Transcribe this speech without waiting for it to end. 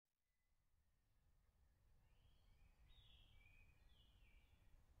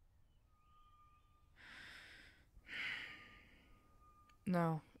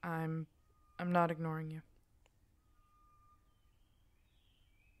No, I'm not ignoring you.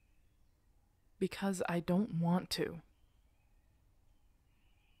 Because I don't want to.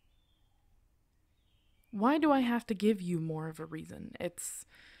 Why do I have to give you more of a reason? It's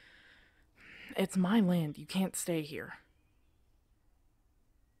my land. You can't stay here.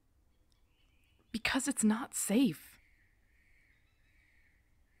 Because it's not safe.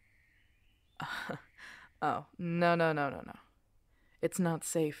 Oh, no. It's not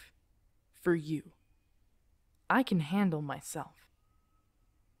safe for you. I can handle myself.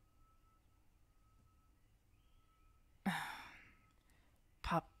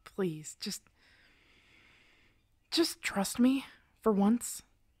 Pop, please, just trust me for once.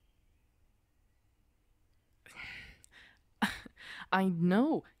 I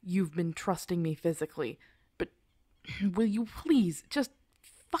know you've been trusting me physically, but will you please just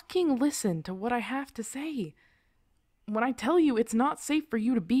fucking listen to what I have to say? When I tell you it's not safe for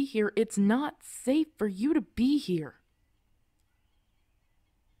you to be here, it's not safe for you to be here.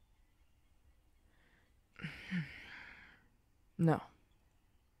 No,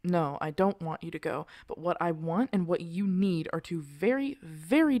 I don't want you to go, but what I want and what you need are two very,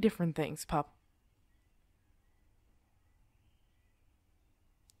 very different things, pup.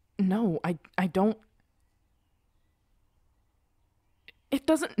 No, I don't. It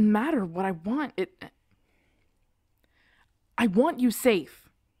doesn't matter what I want. I want you safe.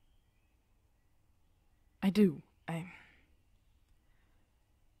 I do. I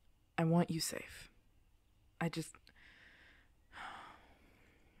want you safe. I just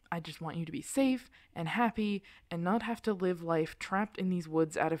want you to be safe and happy and not have to live life trapped in these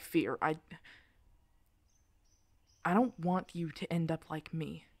woods out of fear. I don't want you to end up like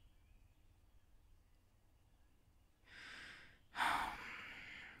me.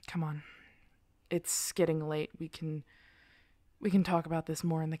 Come on. It's getting late. We can talk about this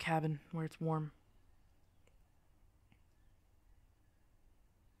more in the cabin where it's warm.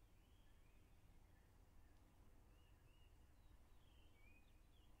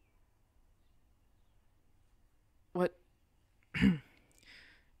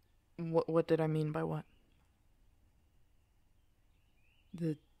 What what did I mean by what?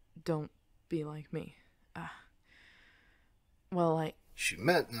 The don't be like me. Well, She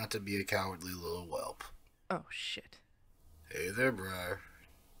meant not to be a cowardly little whelp. Oh, shit. Hey there, Briar.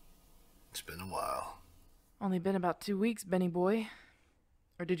 It's been a while. Only been about 2 weeks, Benny boy.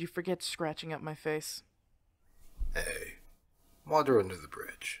 Or did you forget scratching up my face? Hey, water under the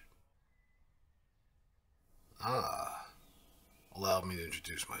bridge. Allow me to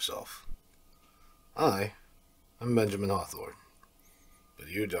introduce myself. I'm Benjamin Hawthorne. But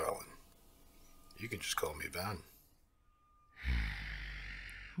you, darling, you can just call me Ben.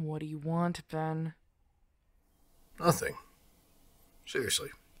 What do you want, Ben? Nothing. Seriously,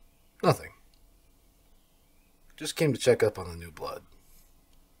 nothing. Just came to check up on the new blood.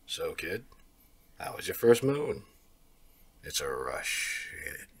 So, kid, how was your first moon? It's a rush,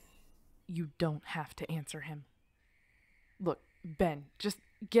 ain't it? You don't have to answer him. Look, Ben, just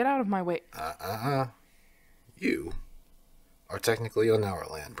get out of my way. You are technically on our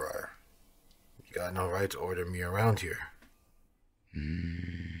land, Briar. You got no right to order me around here.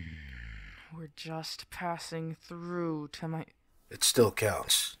 We're just passing through to my... It still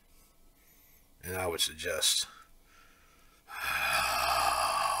counts. And I would suggest...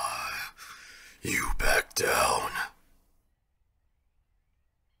 you back down.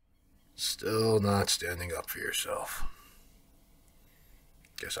 Still not standing up for yourself.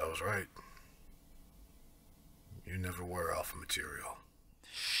 Guess I was right. You never were alpha material.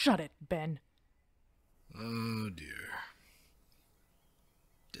 Shut it, Ben. Oh, dear.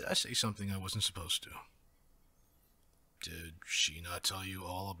 Did I say something I wasn't supposed to? Did she not tell you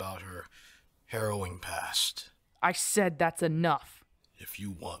all about her harrowing past? I said that's enough. If you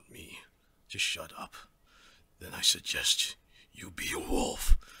want me to shut up, then I suggest you be a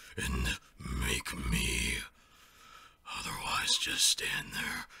wolf and make me. Otherwise, just stand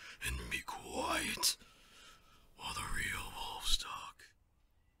there and be quiet while the real wolves talk.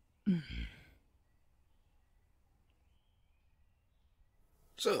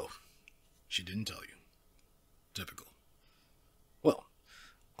 So, she didn't tell you. Typical. Well,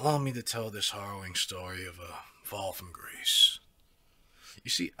 allow me to tell this harrowing story of a fall from grace.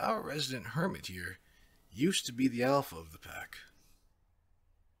 You see, our resident hermit here used to be the alpha of the pack.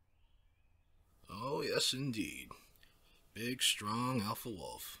 Oh, yes, indeed. Big, strong alpha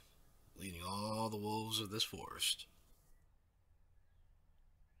wolf, leading all the wolves of this forest.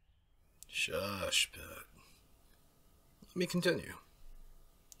 Shush, pet. Let me continue.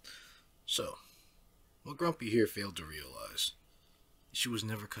 So, what Grumpy here failed to realize She was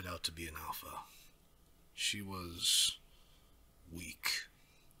never cut out to be an alpha. She was weak,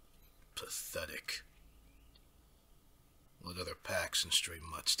 pathetic. Let other packs and stray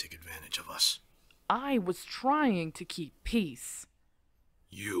mutts take advantage of us. I was trying to keep peace.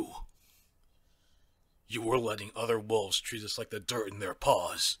 You were letting other wolves treat us like the dirt in their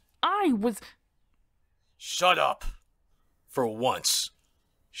paws. I was... Shut up! For once,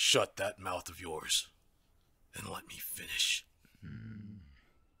 shut that mouth of yours, and let me finish.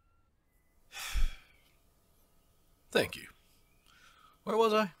 Thank you. Where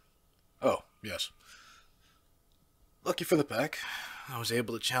was I? Oh, yes. Lucky for the pack, I was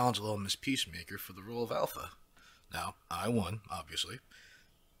able to challenge little Miss Peacemaker for the role of Alpha. Now, I won, obviously.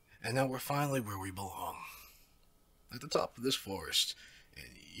 And now we're finally where we belong. At the top of this forest. And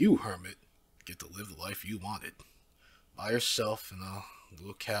you, Hermit, get to live the life you wanted. By yourself in a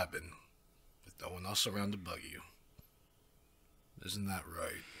little cabin, with no one else around to bug you. Isn't that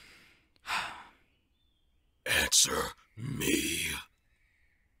right? Answer me.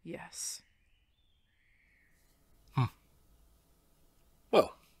 Yes.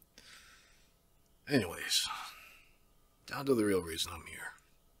 Well, anyways, down to the real reason I'm here.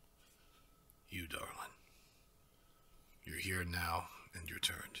 You, darling. You're here now, and you're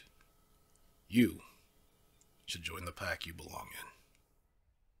turned. You should join the pack you belong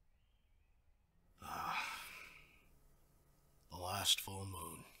in. The last full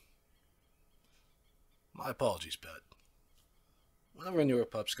moon. My apologies, Pet. Whenever a newer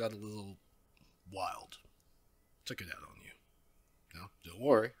pup's got a little wild, took it out on you. Now, don't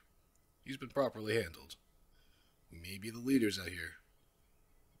worry. He's been properly handled. We may be the leaders out here,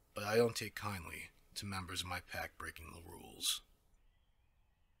 but I don't take kindly to members of my pack breaking the rules.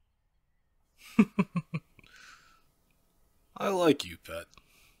 I like you, Pet.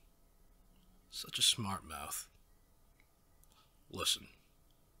 Such a smart mouth. Listen,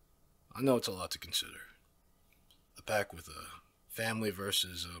 I know it's a lot to consider. A pack with a family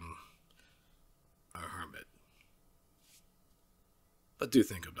versus, a hermit. But do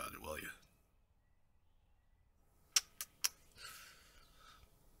think about it, will you?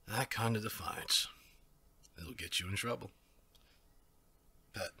 That kind of defiance. It'll get you in trouble.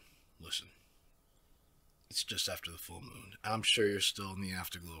 Pet, listen. It's just after the full moon. I'm sure you're still in the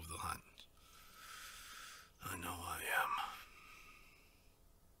afterglow of the hunt. I know I am.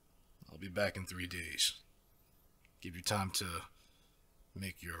 I'll be back in 3 days. Give you time to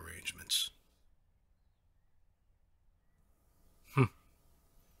make your arrangements.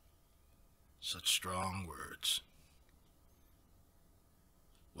 Such strong words.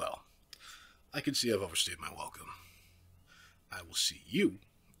 Well, I can see I've overstayed my welcome. I will see you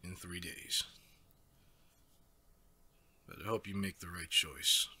in 3 days. But I hope you make the right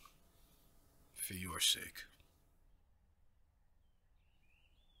choice. For your sake.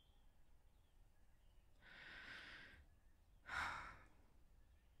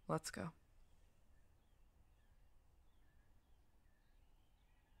 Let's go.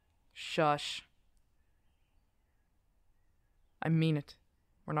 Shush. I mean it.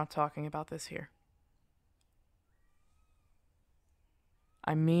 We're not talking about this here.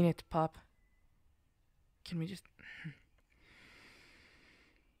 I mean it, pup. Can we just...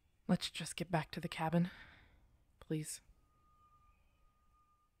 Let's just get back to the cabin, please.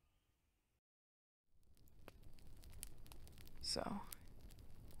 So,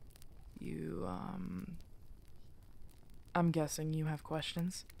 you, I'm guessing you have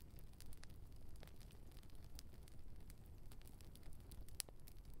questions?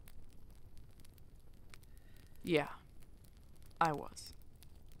 Yeah, I was.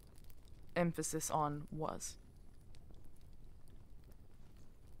 Emphasis on was.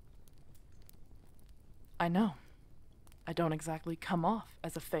 I know. I don't exactly come off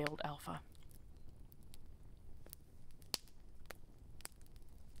as a failed alpha.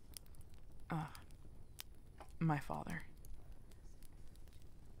 My father.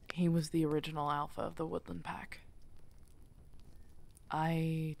 He was the original alpha of the Woodland Pack.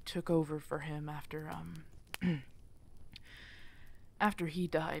 I took over for him after, after he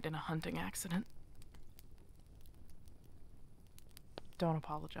died in a hunting accident. Don't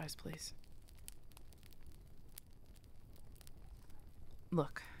apologize, please.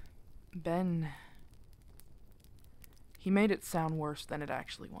 Look, Ben... He made it sound worse than it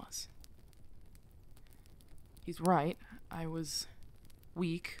actually was. He's right. I was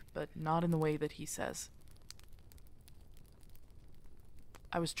weak, but not in the way that he says.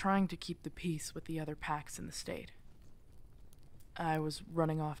 I was trying to keep the peace with the other packs in the state. I was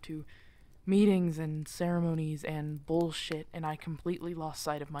running off to meetings and ceremonies and bullshit, and I completely lost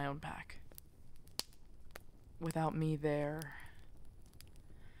sight of my own pack. Without me there,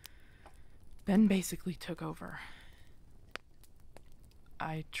 Ben basically took over.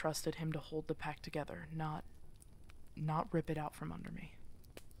 I trusted him to hold the pack together, not rip it out from under me.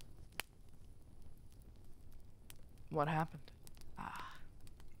 What happened?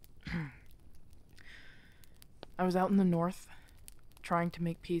 I was out in the north, trying to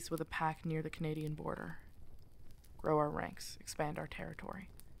make peace with a pack near the Canadian border, grow our ranks, expand our territory.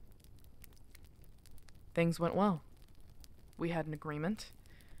 Things went well. We had an agreement.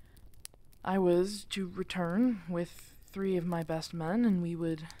 I was to return with 3 of my best men, and we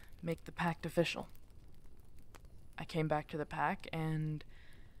would make the pact official. I came back to the pack, and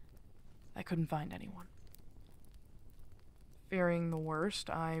I couldn't find anyone. Fearing the worst,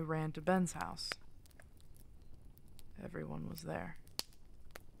 I ran to Ben's house. Everyone was there.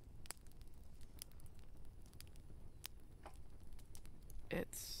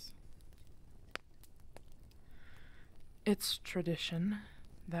 It's tradition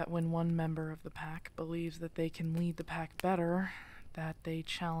that when one member of the pack believes that they can lead the pack better, that they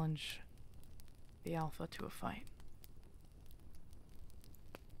challenge the alpha to a fight.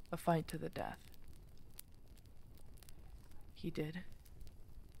 A fight to the death. He did.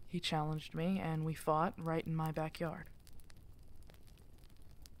 He challenged me, and we fought right in my backyard.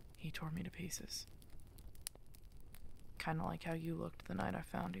 He tore me to pieces. Kinda like how you looked the night I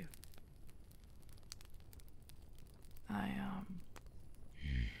found you.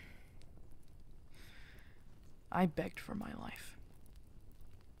 I begged for my life.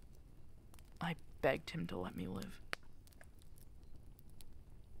 I begged him to let me live.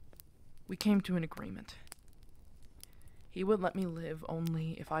 We came to an agreement. He would let me live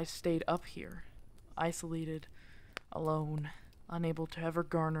only if I stayed up here, isolated, alone, unable to ever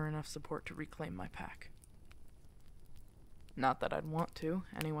garner enough support to reclaim my pack. Not that I'd want to,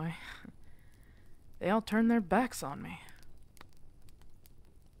 anyway. They all turned their backs on me.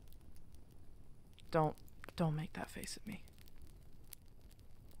 Don't make that face at me.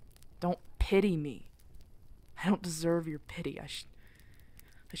 Don't pity me. I don't deserve your pity. I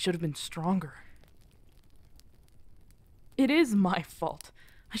should have been stronger. It is my fault.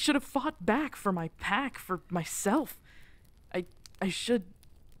 I should have fought back for my pack, for myself. I should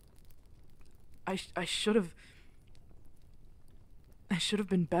have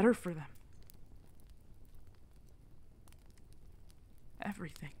been better for them.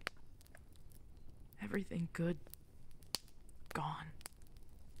 Everything good, gone.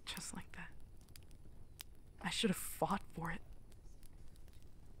 Just like that. I should have fought for it.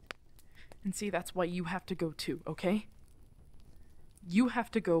 And see, that's why you have to go too, okay? You have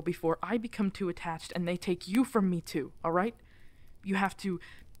to go before I become too attached and they take you from me too, alright? You have to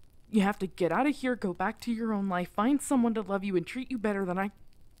get out of here, go back to your own life, find someone to love you and treat you better than I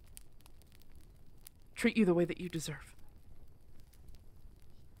treat you the way that you deserve.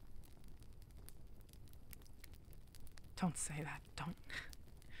 Don't say that.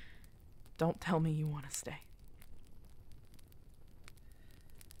 Don't tell me you want to stay.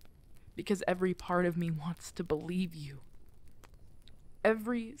 Because every part of me wants to believe you.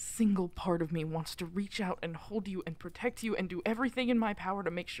 Every single part of me wants to reach out and hold you and protect you and do everything in my power to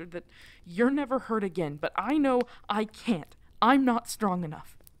make sure that you're never hurt again. But I know I can't. I'm not strong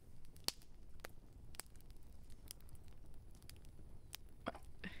enough.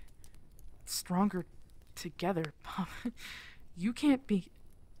 Stronger together, Pop. You can't be...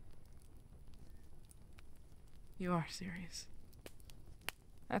 You are serious.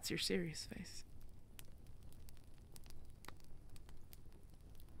 That's your serious face.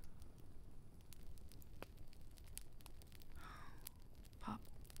 Pop,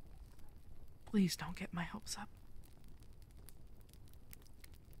 please don't get my hopes up.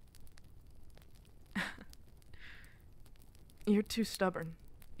 You're too stubborn.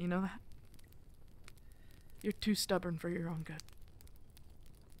 You know that? You're too stubborn for your own good.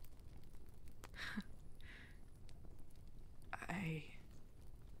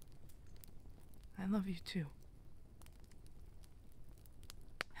 I love you too.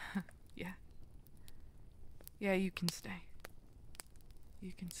 Yeah. Yeah, you can stay.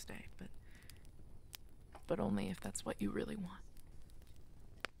 You can stay, but only if that's what you really want.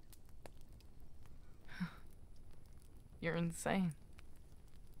 You're insane.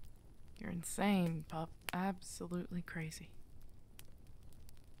 You're insane, Pup. Absolutely crazy.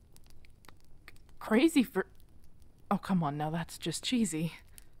 Crazy for... Oh, come on now, that's just cheesy.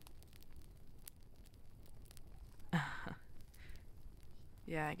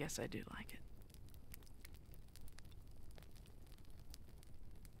 Yeah, I guess I do like it.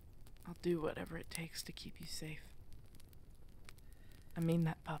 I'll do whatever it takes to keep you safe. I mean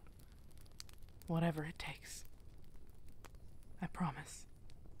that, Pup. Whatever it takes. I promise.